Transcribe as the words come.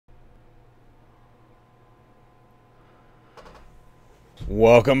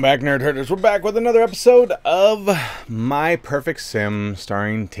Welcome back, Nerd Herders. We're back with another episode of My Perfect Sim,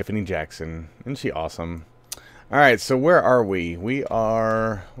 starring Tiffany Jackson. Isn't she awesome? Alright, so where are we?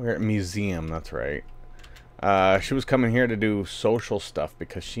 We're at museum, that's right. She was coming here to do social stuff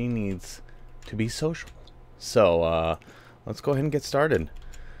because she needs to be social. So, let's go ahead and get started.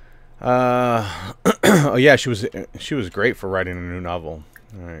 Oh yeah, she was great for writing a new novel.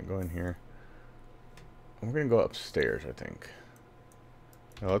 Alright, go in here. We're gonna go upstairs, I think.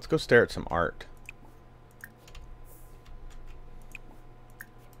 Now let's go stare at some art.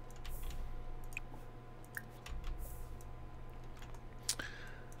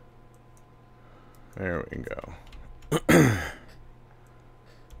 There we go. There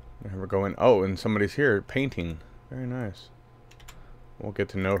we're going. Oh, and somebody's here painting. Very nice. We'll get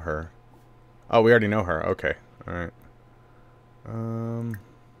to know her. Oh, we already know her. Okay. Alright.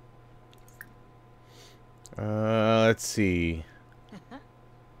 Let's see.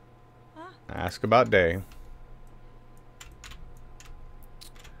 Ask about day.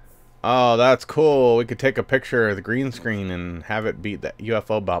 Oh, that's cool. We could take a picture of the green screen and have it be the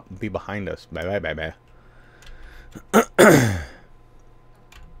UFO be behind us. Bye bye bye bye.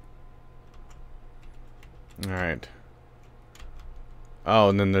 Alright. Oh,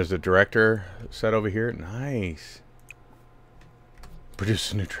 and then there's a director set over here. Nice.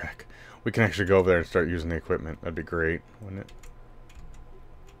 Produce a new track. We can actually go over there and start using the equipment. That'd be great, wouldn't it?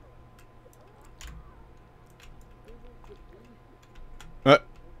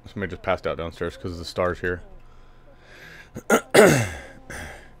 Somebody just passed out downstairs because of the stars here.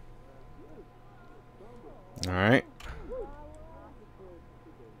 Alright.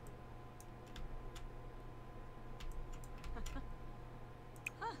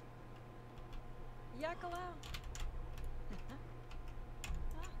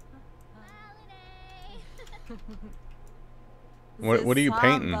 What are you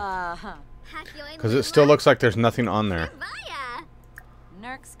painting? Because it still looks like there's nothing on there.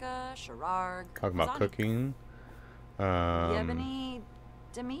 Talking about cooking. Yebony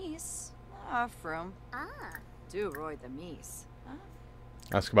Demise. From. Do Roy the Mies.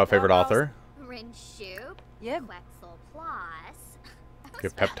 Ask about favorite author. Yep.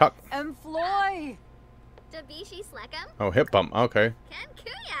 Give pep talk. Employ. Oh, hip bump. Okay.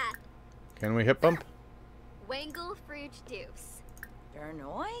 Can we hip bump? Wangle Fruit Deuce.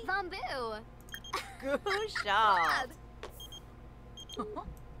 Bernoy. Bamboo. Good job.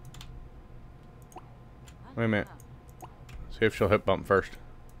 Wait a minute. See if she'll hip bump first.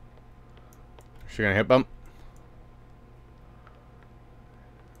 Is she gonna hip bump?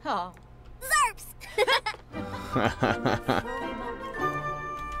 Oh. Zerps!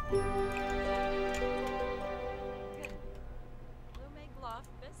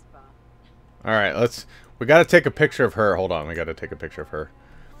 Alright, we gotta take a picture of her. Hold on, we gotta take a picture of her.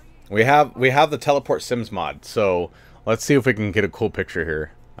 We have the Teleport Sims mod, so let's see if we can get a cool picture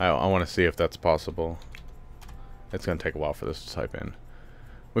here. I want to see if that's possible. It's gonna take a while for this to type in.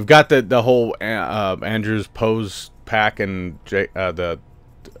 We've got the whole Andrew's pose pack and you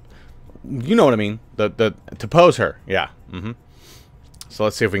know what I mean. The to pose her, yeah. So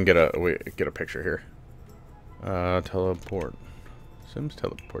let's see if we can get a picture here. Teleport Sims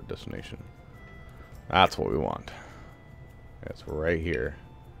teleport destination. That's what we want. That's right here.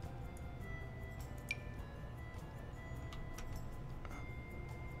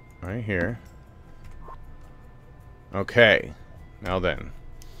 Right here. Okay. Now then.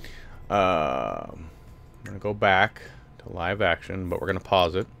 I'm going to go back to live action, but we're going to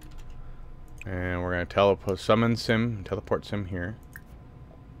pause it. And we're going to summon sim, teleport sim here.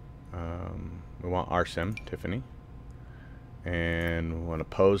 We want our sim, Tiffany. And we want to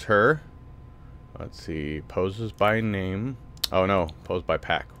pose her. Let's see. Poses by name. Oh no. Pose by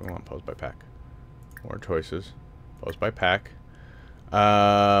pack. We want pose by pack. More choices. Pose by pack.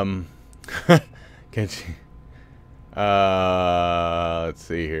 Can she? Let's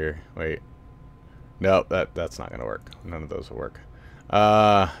see here. Wait. Nope, that's not gonna work. None of those will work.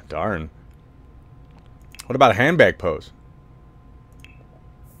 Darn. What about a handbag pose?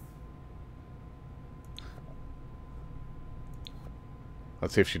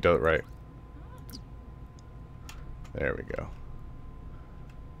 Let's see if she does it right. There we go.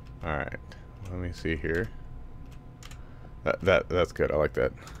 Alright. Let me see here. That's good. I like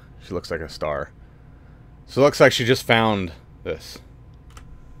that. She looks like a star. So it looks like she just found this.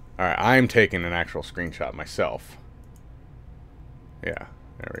 Alright, I'm taking an actual screenshot myself. Yeah,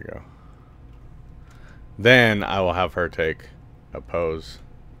 there we go. Then I will have her take a pose.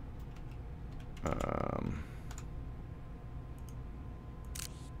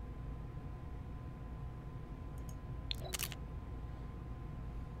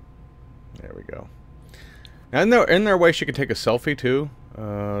 go. Now, isn't there a way she could take a selfie too?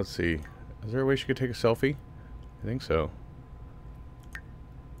 Let's see. Is there a way she could take a selfie? I think so.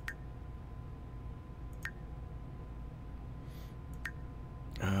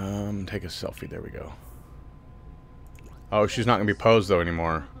 Take a selfie. There we go. Oh, she's not gonna be posed though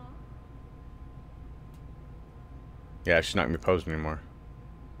anymore. Yeah, she's not gonna be posed anymore.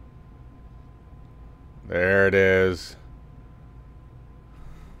 There it is.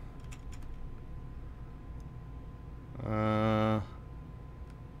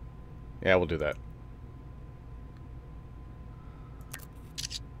 Yeah, we'll do that.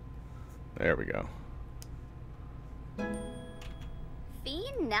 There we go.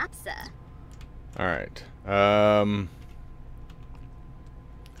 Fiend Napsa. Alright.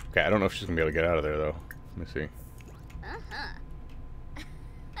 Okay, I don't know if she's gonna be able to get out of there though. Let me see.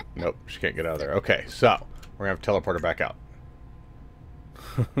 Nope, she can't get out of there. Okay, so we're gonna have to teleport her back out.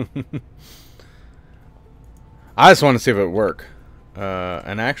 I just want to see if it would work.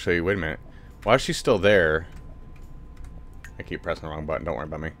 And actually, wait a minute. Why is she still there? I keep pressing the wrong button. Don't worry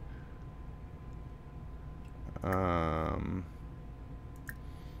about me.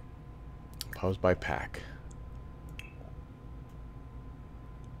 Pose by pack.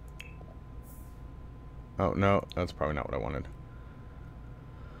 Oh, no. That's probably not what I wanted.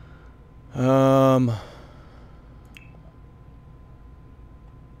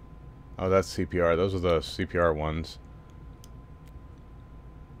 Oh, that's CPR. Those are the CPR ones.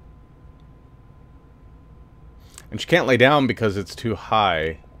 And she can't lay down because it's too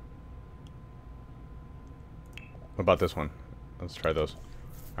high. What about this one? Let's try those.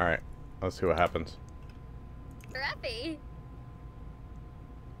 Alright. Let's see what happens. Rappy.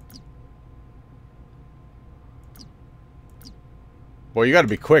 Boy, you gotta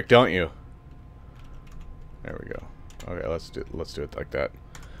be quick, don't you? There we go. Okay, let's do it like that.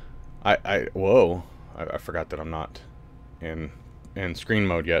 Whoa. I forgot that I'm not in screen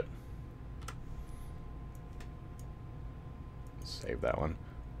mode yet. Save that one.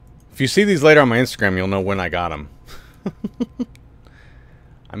 If you see these later on my Instagram, you'll know when I got them.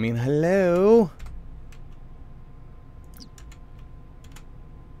 I mean, hello.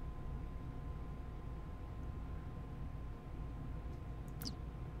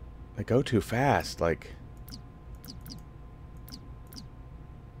 They go too fast, like.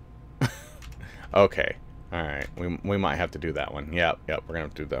 Okay. Alright. We might have to do that one. Yep, we're gonna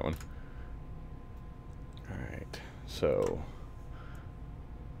have to do that one. Alright. So.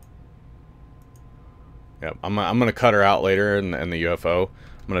 Yep, I'm gonna cut her out later in the UFO.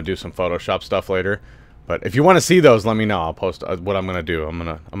 I'm gonna do some Photoshop stuff later. But if you want to see those, let me know. I'll post what I'm gonna do. I'm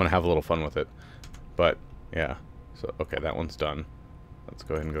gonna have a little fun with it. But yeah. So okay, that one's done. Let's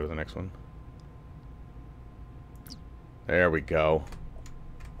go ahead and go to the next one. There we go.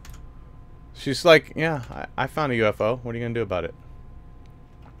 She's like, yeah, I found a UFO. What are you gonna do about it?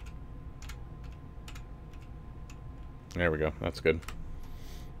 There we go. That's good.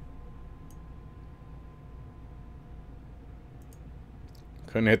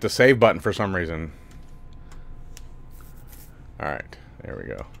 Couldn't hit the save button for some reason. Alright, there we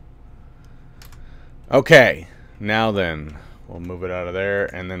go. Okay, now then, we'll move it out of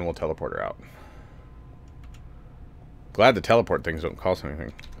there, and then we'll teleport her out. Glad the teleport things don't cost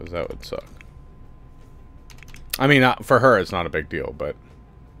anything, because that would suck. I mean, for her, it's not a big deal, but...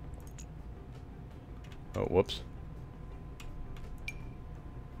 Oh, whoops.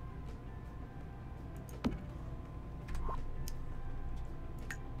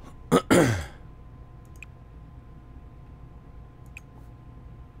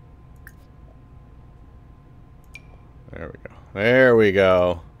 There we go. There we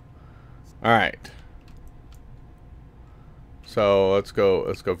go. All right. So let's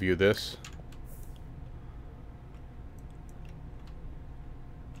go view this.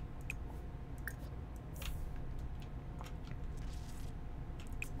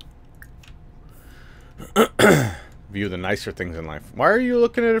 View the nicer things in life. Why are you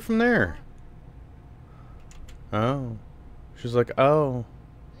looking at it from there? Oh. She's like, oh.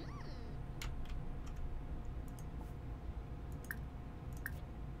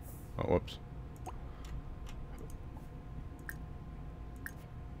 Oh, whoops.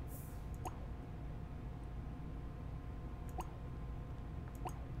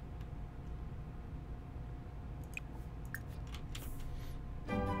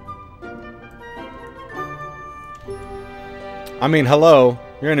 I mean, hello.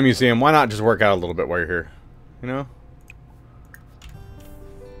 You're in a museum. Why not just work out a little bit while you're here? You know?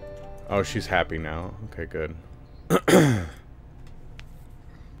 Oh, she's happy now. Okay, good.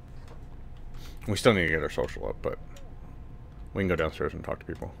 We still need to get our social up, but we can go downstairs and talk to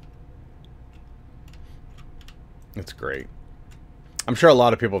people. It's great. I'm sure a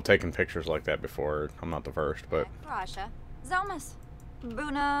lot of people have taken pictures like that before. I'm not the first, but... Rasha. Zomas.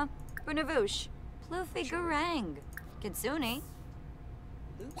 Buna. Bunavush. Plufi Garang. Kitsuni.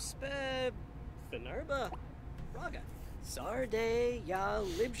 Loopspe. Finerba. Raga. Sarde ya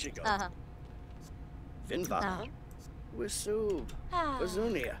Libshigo. Vinva. Wisub.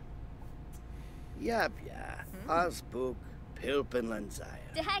 Bazunia. Yabya. Osbook.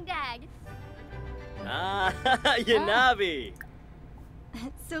 Pilpinlanzaya. Dag. Ah, Yanabi.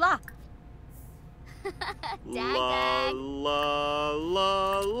 Sula. Dag.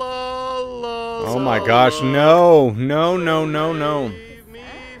 Oh my gosh, no. No, no, no, no. Mi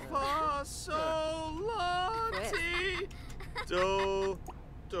fa sol la ti do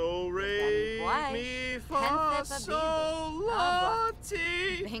re mi fa sol la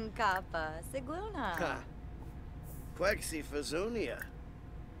ti. Vinkapa. Sigluna. Quexi Fazunia.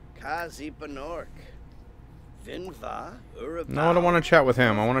 Kazi Panork. Vinva Urabal. No, I don't want to chat with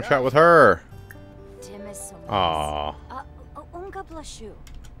him. I want to chat with her. Timis. Aww. Unga Blashu.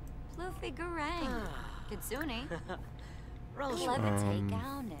 Plufi Garang. Kitsuni. Levita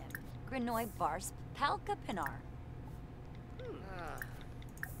Gaunim. Granoi Bars. Palka Pinar.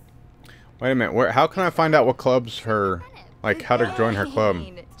 Wait a minute. Where? How can I find out what clubs her... Like, how to join her club?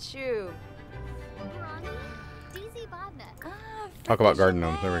 Chew. Talk about garden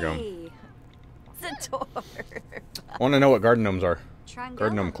gnomes. There we go. Zator. I want to know what garden gnomes are. Trangela.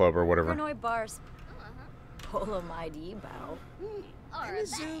 Garden gnome club or whatever. Granoi Bars. Polomide Bow.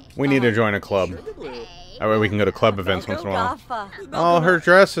 We need to join a club. That way we can go to club events once in a while. Gafa. Oh, her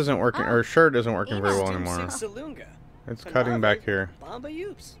dress isn't working. Her shirt isn't working very well anymore. Salunga. It's cutting back here. Bamba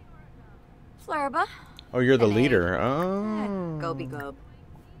Yoops. Flurba. Oh, you're the leader. Oh. Gobi Gob.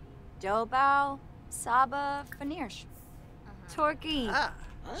 Dobao. Saba. Fanirsh. Torky.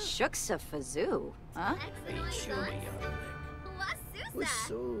 Shuksa Fazoo. Huh?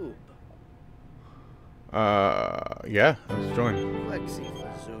 Wisub. Yeah, let's join. Quexi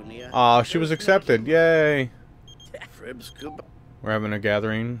Fazunia. Aw, she was accepted. Yay. Fribs Kuba. We're having a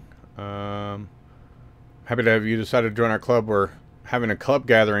gathering. Happy to have you decided to join our club. We're having a club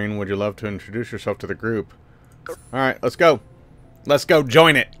gathering. Would you love to introduce yourself to the group? Alright, let's go. Let's go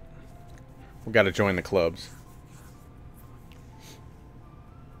join it. We gotta join the clubs.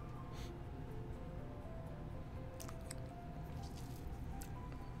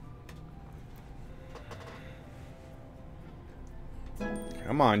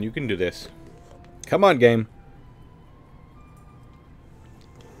 Come on, you can do this. Come on, game.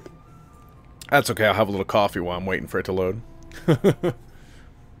 That's okay, I'll have a little coffee while I'm waiting for it to load.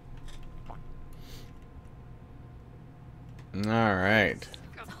 Alright.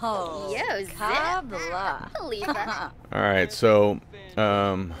 Yo, Kabla. Alright, so,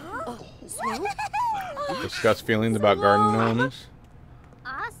 discuss feelings about garden gnomes.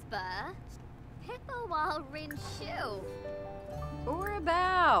 Aspa. Pippawal Rin Shu.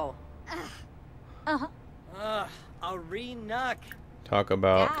 Urabao. Arenak. Talk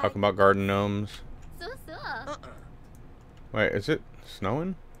about garden gnomes. So. Wait, is it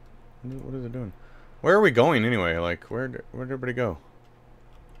snowing? What is it doing? Where are we going anyway? Like, where'd everybody go?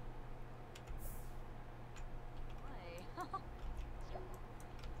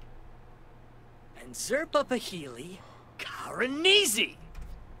 And Zerpa Pahili. Karanizi.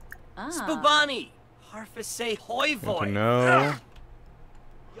 Spubani. Harfase Hoivoy. No.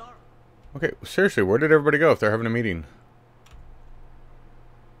 Okay, seriously, where did everybody go if they're having a meeting?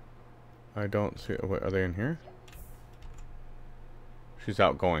 I don't see... What, are they in here? She's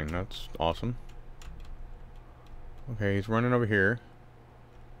outgoing. That's awesome. Okay, he's running over here.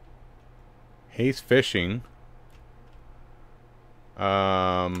 He's fishing.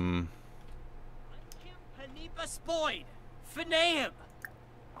 Hanipa Spoid. Finaeum.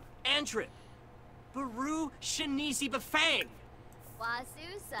 Antrip. Baru Shanizi Bafang.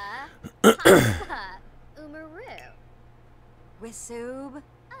 Wasusa. Papa. Umaru. Wisub.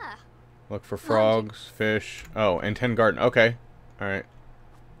 Look for frogs, fish. Oh, and 10 garden. Okay. Alright.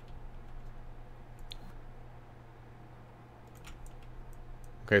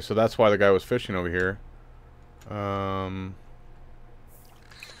 Okay, so that's why the guy was fishing over here. Go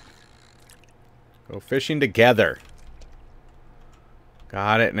fishing together.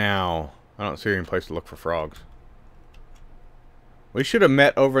 Got it now. I don't see any place to look for frogs. We should have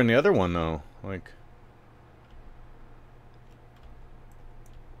met over in the other one, though. Like...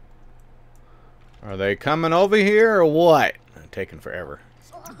 Are they coming over here or what? Taking forever.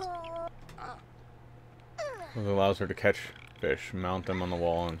 This allows her to catch fish, mount them on the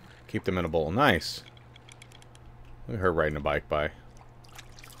wall, and keep them in a bowl. Nice. Look at her riding a bike by.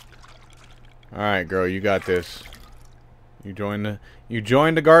 Alright, girl, you got this. You joined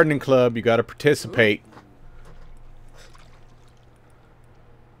the gardening club. You got to participate.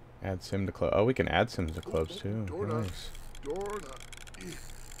 Add sim to club. Oh, we can add sims to clubs too. Nice.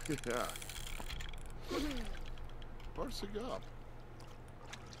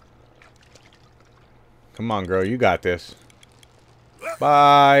 Come on, girl. You got this.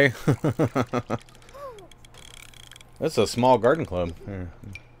 Bye. That's a small garden club. Here.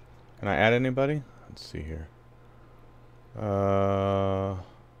 Can I add anybody? Let's see here.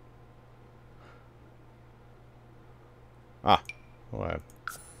 What?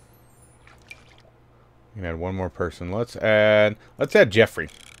 We can add one more person. Let's add Jeffrey.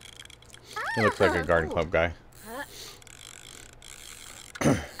 He looks like a garden club guy.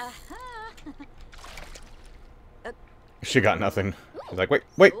 She got nothing. She's like, wait,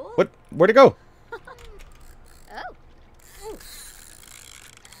 what? Where'd it go?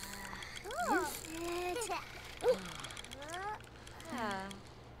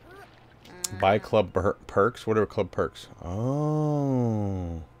 Buy club perks? What are club perks?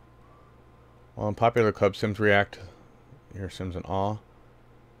 Oh. Well, in popular club, Sims react. Your Sims in awe.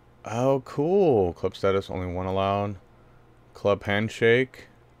 Oh, cool. Club status, only one allowed. Club handshake.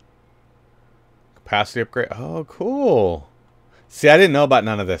 Capacity upgrade. Oh, cool. See, I didn't know about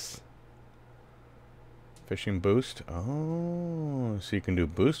none of this. Fishing boost. Oh, so you can do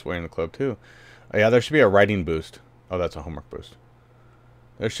boost way in the club, too. Oh, yeah, there should be a writing boost. Oh, that's a homework boost.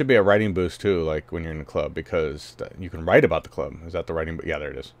 There should be a writing boost, too, like when you're in the club, because you can write about the club. Is that the writing boost? Yeah, there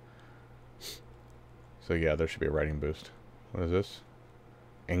it is. So, yeah, there should be a writing boost. What is this?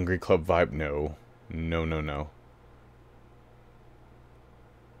 Angry club vibe? No. No, no, no.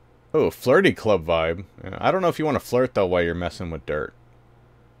 Oh, flirty club vibe. Yeah, I don't know if you want to flirt, though, while you're messing with dirt.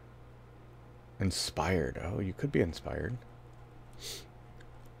 Inspired. Oh, you could be inspired.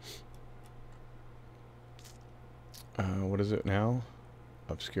 What is it now?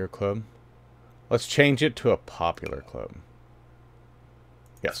 Obscure club. Let's change it to a popular club.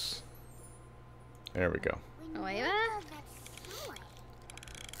 Yes. There we go.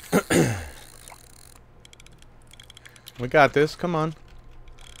 We got this. Come on.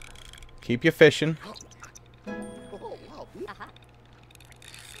 Keep you fishing.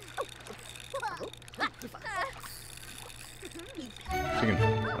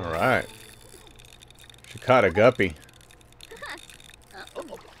 Alright. She caught a guppy.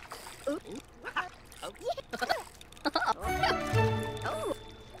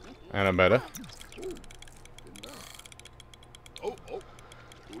 Annabetta.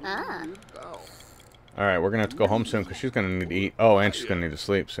 Alright, we're gonna have to go home soon because she's gonna need to eat. Oh, and she's gonna need to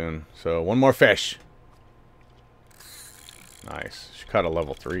sleep soon. So, one more fish. Nice. She caught a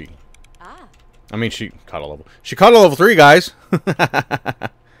level 3. I mean, she caught a level 3, guys!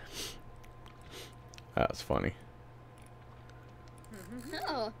 That's funny.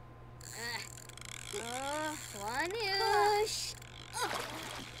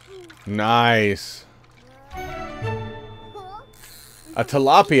 Nice. A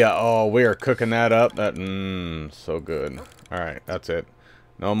tilapia. Oh, we are cooking that up. That so good. All right, that's it.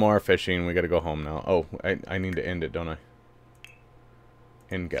 No more fishing. We got to go home now. Oh, I need to end it, don't I?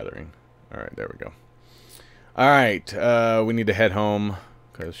 End gathering. All right, there we go. All right, we need to head home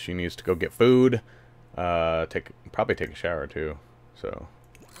because she needs to go get food. Probably take a shower too. So.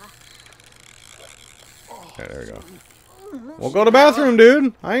 Okay, there we go. We'll go to the bathroom,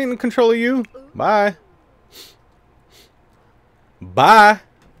 dude. I ain't in control of you. Bye. Bye.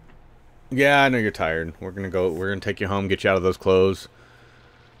 Yeah, I know you're tired. We're gonna take you home, get you out of those clothes.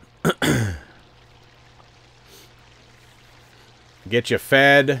 Get you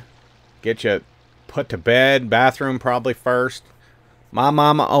fed. Get you put to bed. Bathroom probably first. My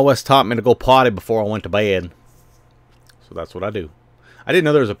mama always taught me to go potty before I went to bed. So that's what I do. I didn't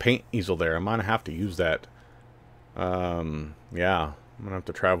know there was a paint easel there. I'm gonna have to use that. Yeah, I'm gonna have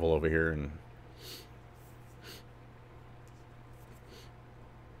to travel over here and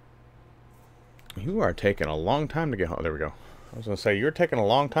you are taking a long time to get home. There we go. I was gonna say you're taking a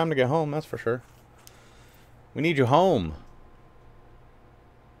long time to get home, that's for sure. We need you home.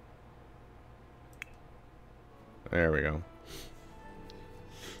 There we go.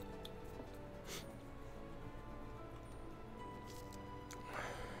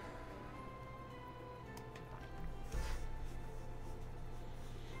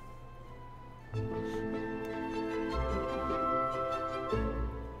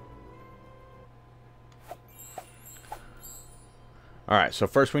 Alright, so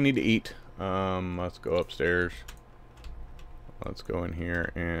first we need to eat. Let's go upstairs. Let's go in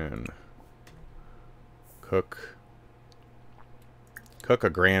here and cook a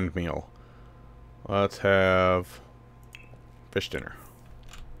grand meal. Let's have Fish dinner.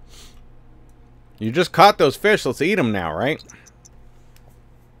 You just caught those fish. Let's eat them now, right?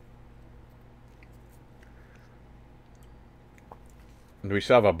 Do we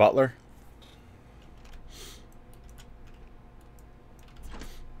still have a butler?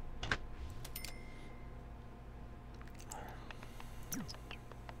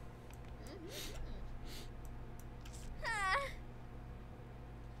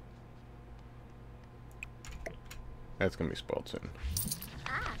 That's gonna be spoiled soon.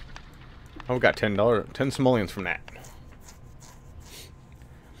 Oh, we got $10, 10 simoleons from that.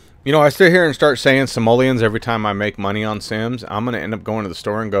 You know, I sit here and start saying simoleons every time I make money on Sims. I'm gonna end up going to the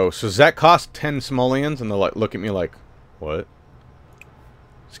store and go, so does that cost 10 simoleons? And they'll like look at me like, what?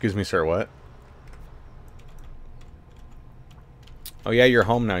 Excuse me, sir, what? Oh yeah, you're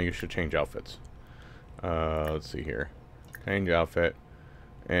home now. You should change outfits. Let's see here. Change outfit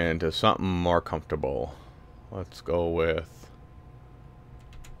into something more comfortable. Let's go with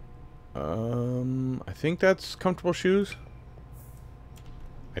I think that's comfortable shoes.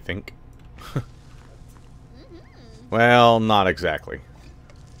 I think. Well, not exactly.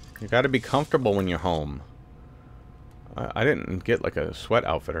 You got to be comfortable when you're home. I didn't get like a sweat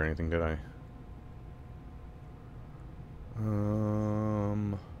outfit or anything, did I?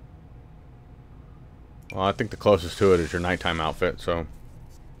 Well, I think the closest to it is your nighttime outfit, so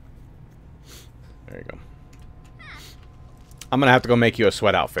there you go. I'm gonna have to go make you a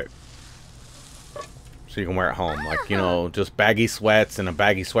sweat outfit so you can wear it home, like, you know, just baggy sweats and a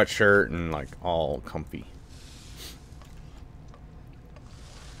baggy sweatshirt and like all comfy.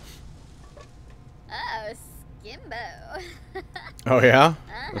 Oh, Skimbo. Oh yeah,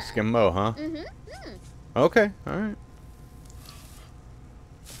 a skimbo, huh? Okay, all right.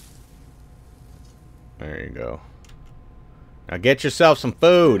 There you go. Now get yourself some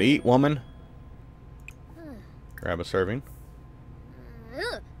food. Eat, woman. Grab a serving.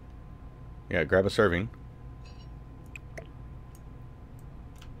 Yeah, grab a serving.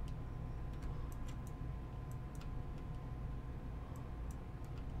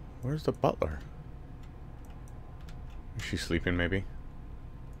 Where's the butler? Is she sleeping, maybe?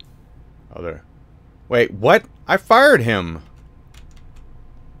 Oh, there. Wait, what? I fired him!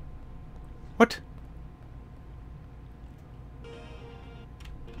 What?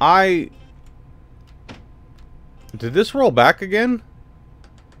 Did this roll back again?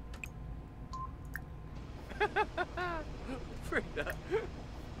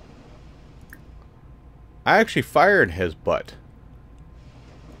 I actually fired his butt.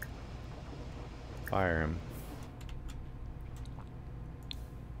 Fire him.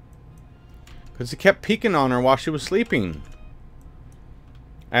 Because he kept peeking on her while she was sleeping.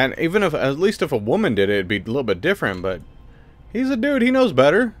 And even if, at least if a woman did it, it'd be a little bit different, but he's a dude, he knows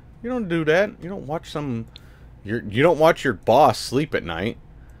better. You don't do that. You don't watch you don't watch your boss sleep at night.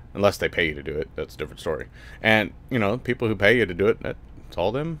 Unless they pay you to do it. That's a different story. And, you know, people who pay you to do it, that's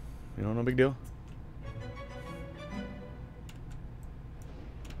all them. You know, no big deal.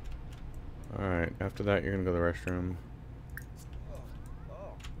 Alright, after that you're gonna go to the restroom.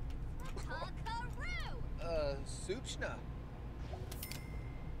 Soupchna.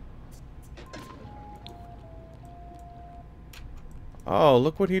 Oh,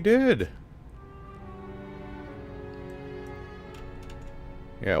 look what he did.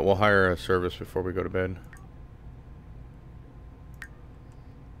 Yeah, we'll hire a service before we go to bed.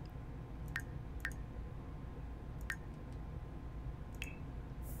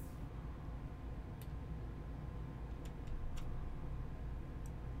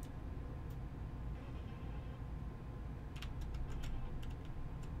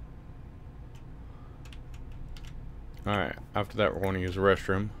 Alright, after that we're going to use the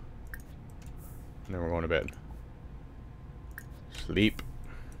restroom. And then we're going to bed. Sleep.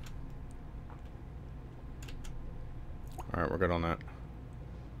 Alright, we're good on that.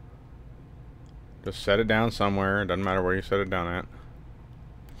 Just set it down somewhere. It doesn't matter where you set it down at.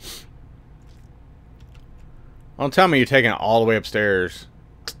 Don't tell me you're taking it all the way upstairs.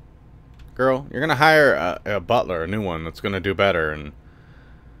 Girl, you're going to hire a butler, a new one, that's going to do better. And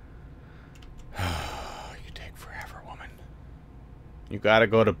you take forever, woman. You got to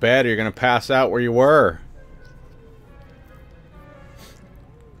go to bed or you're going to pass out where you were.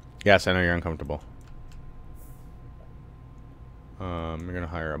 Yes, I know you're uncomfortable. You're gonna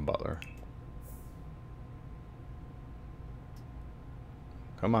hire a butler.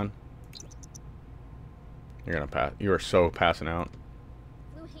 Come on. You're gonna pass. You are so passing out.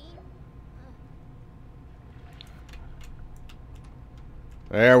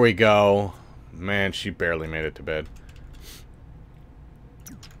 There we go. Man, she barely made it to bed.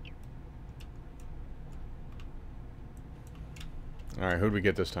 Alright, who'd we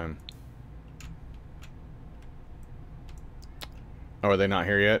get this time? Oh, are they not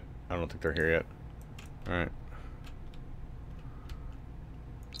here yet? I don't think they're here yet. Alright.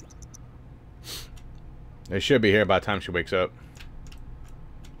 They should be here by the time she wakes up.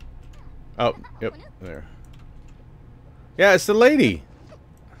 Oh, yep, there. Yeah, it's the lady!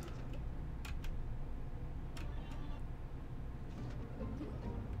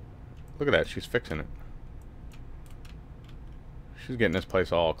 Look at that, she's fixing it. She's getting this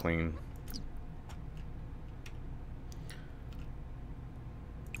place all clean.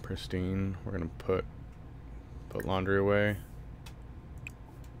 Pristine. We're gonna put laundry away.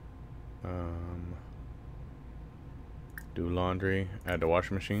 Do laundry. Add to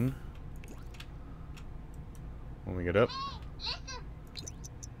washing machine. When we get up.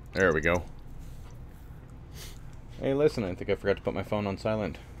 There we go. Hey, listen, I think I forgot to put my phone on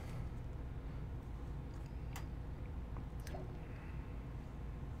silent.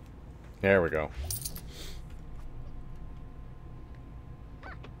 There we go.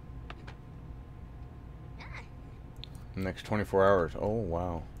 Next 24 hours. Oh,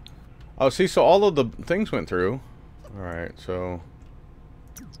 wow. Oh, see, so all of the things went through. Alright, so...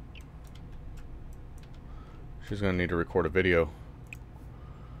 she's gonna need to record a video.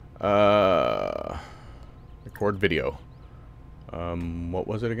 Record video. What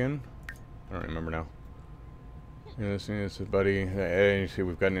was it again? I don't remember now. This is buddy. Hey, you see,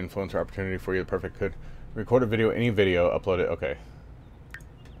 we've got an influencer opportunity for you. The perfect could record a video, any video, upload it. Okay.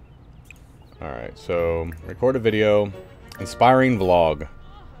 Alright, so record a video. Inspiring vlog.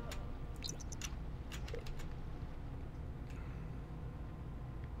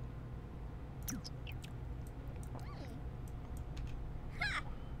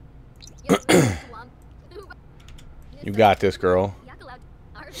 You got this, girl.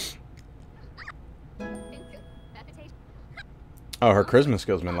 Oh, her charisma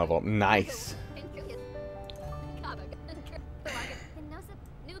skills been leveled up. Nice.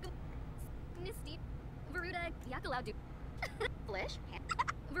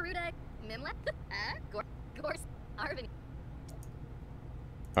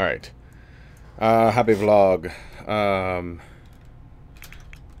 Alright. Happy vlog.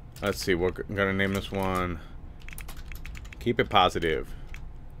 Let's see, we're gonna name this one Keep It Positive.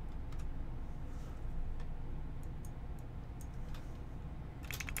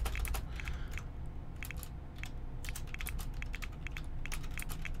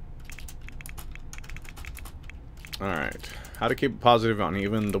 Alright. How to keep it positive on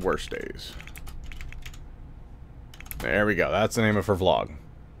even the worst days. There we go. That's the name of her vlog.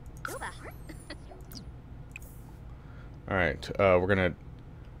 Alright. We're gonna...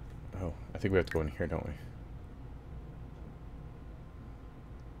 oh, I think we have to go in here, don't we?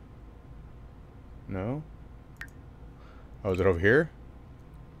 No? Oh, is it over here?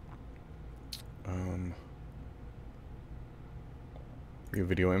 View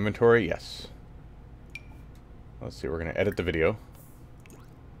video inventory? Yes. Let's see, we're going to edit the video.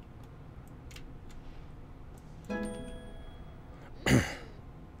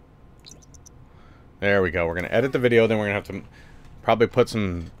 There we go. We're going to edit the video, then we're going to have to probably put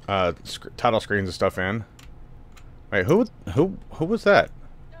some title screens and stuff in. Wait, who was that?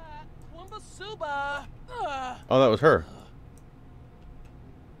 Oh, that was her.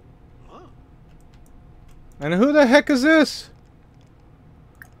 And who the heck is this?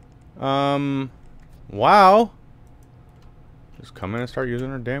 Wow. Just come in and start using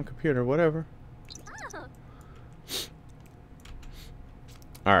her damn computer, whatever.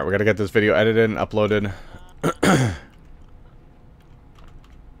 Alright, we gotta get this video edited and uploaded.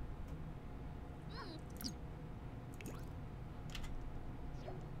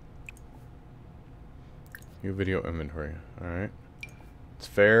 New video inventory. Alright. It's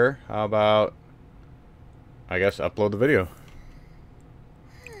fair. How about, I guess, upload the video.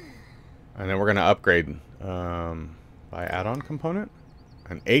 And then we're gonna upgrade by add-on component,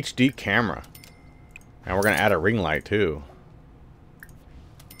 an HD camera, and we're gonna add a ring light too.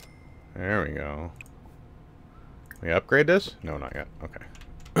 There we go. We upgrade this? No, not yet.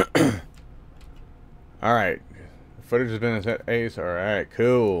 Okay. All right. The footage has been set ace. All right,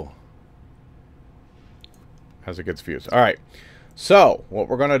 cool. As it gets views. All right. So what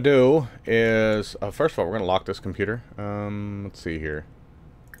we're gonna do is, first of all, we're gonna lock this computer. Let's see here.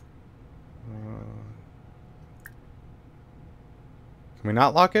 Can we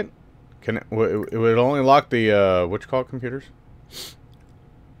not lock it? Can it would only lock the what you call it, computers?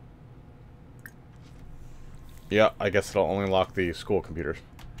 Yeah, I guess it'll only lock the school computers.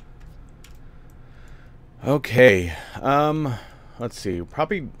 Okay. Let's see.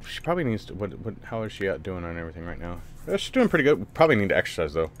 She probably needs to. How is she doing on everything right now? She's doing pretty good. We probably need to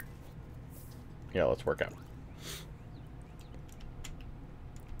exercise though. Yeah, let's work out.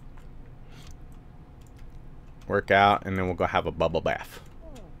 Work out, and then we'll go have a bubble bath.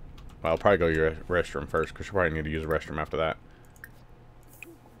 Well, I'll probably go to your restroom first, because you'll probably need to use the restroom after that.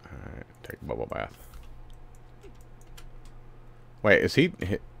 Alright, take a bubble bath. Wait, is he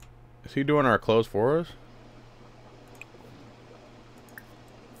doing our clothes for us?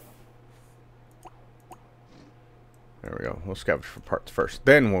 There we go. We'll scavenge for parts first.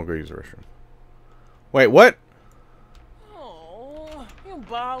 Then we'll go use the restroom. Wait, what? Oh, you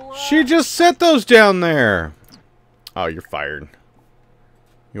baller. She just set those down there. Oh, you're fired.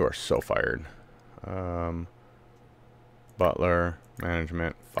 You are so fired. Butler,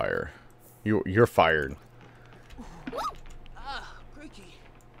 management, fire. You're fired.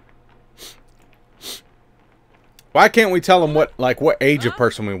 Why can't we tell them what age of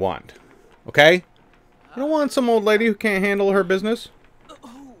person we want? Okay? You don't want some old lady who can't handle her business.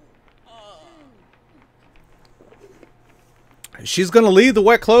 She's gonna leave the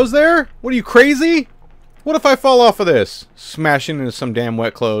wet clothes there? What are you, crazy? What if I fall off of this? Smashing into some damn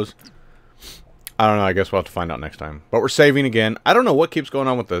wet clothes. I don't know, I guess we'll have to find out next time. But we're saving again. I don't know what keeps going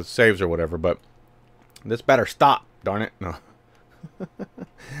on with the saves or whatever, but this better stop, darn it. No.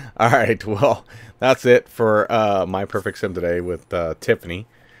 Alright, well, that's it for my Perfect Sim today with Tiffany.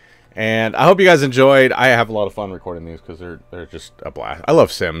 And I hope you guys enjoyed. I have a lot of fun recording these because they're just a blast. I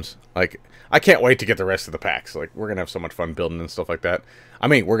love Sims. Like, I can't wait to get the rest of the packs. Like, we're going to have so much fun building and stuff like that. I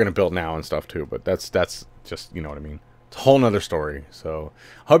mean, we're going to build now and stuff too, but that's just, you know what I mean. It's a whole nother story. So,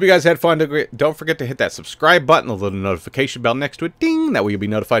 hope you guys had fun. Don't forget to hit that subscribe button, the little notification bell next to it. Ding! That way you'll be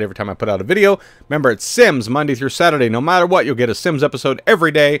notified every time I put out a video. Remember, it's Sims Monday through Saturday. No matter what, you'll get a Sims episode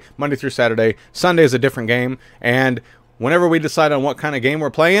every day, Monday through Saturday. Sunday is a different game. And whenever we decide on what kind of game we're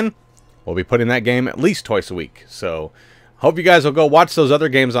playing, we'll be putting that game at least twice a week. So, hope you guys will go watch those other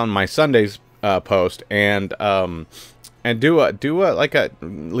games on my Sundays post and leave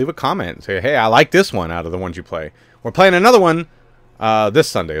a comment. Say, hey, I like this one out of the ones you play. We're playing another one this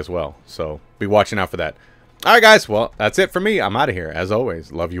Sunday as well. So, be watching out for that. All right, guys. Well, that's it for me. I'm out of here. As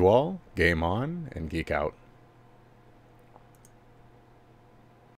always, love you all. Game on and geek out.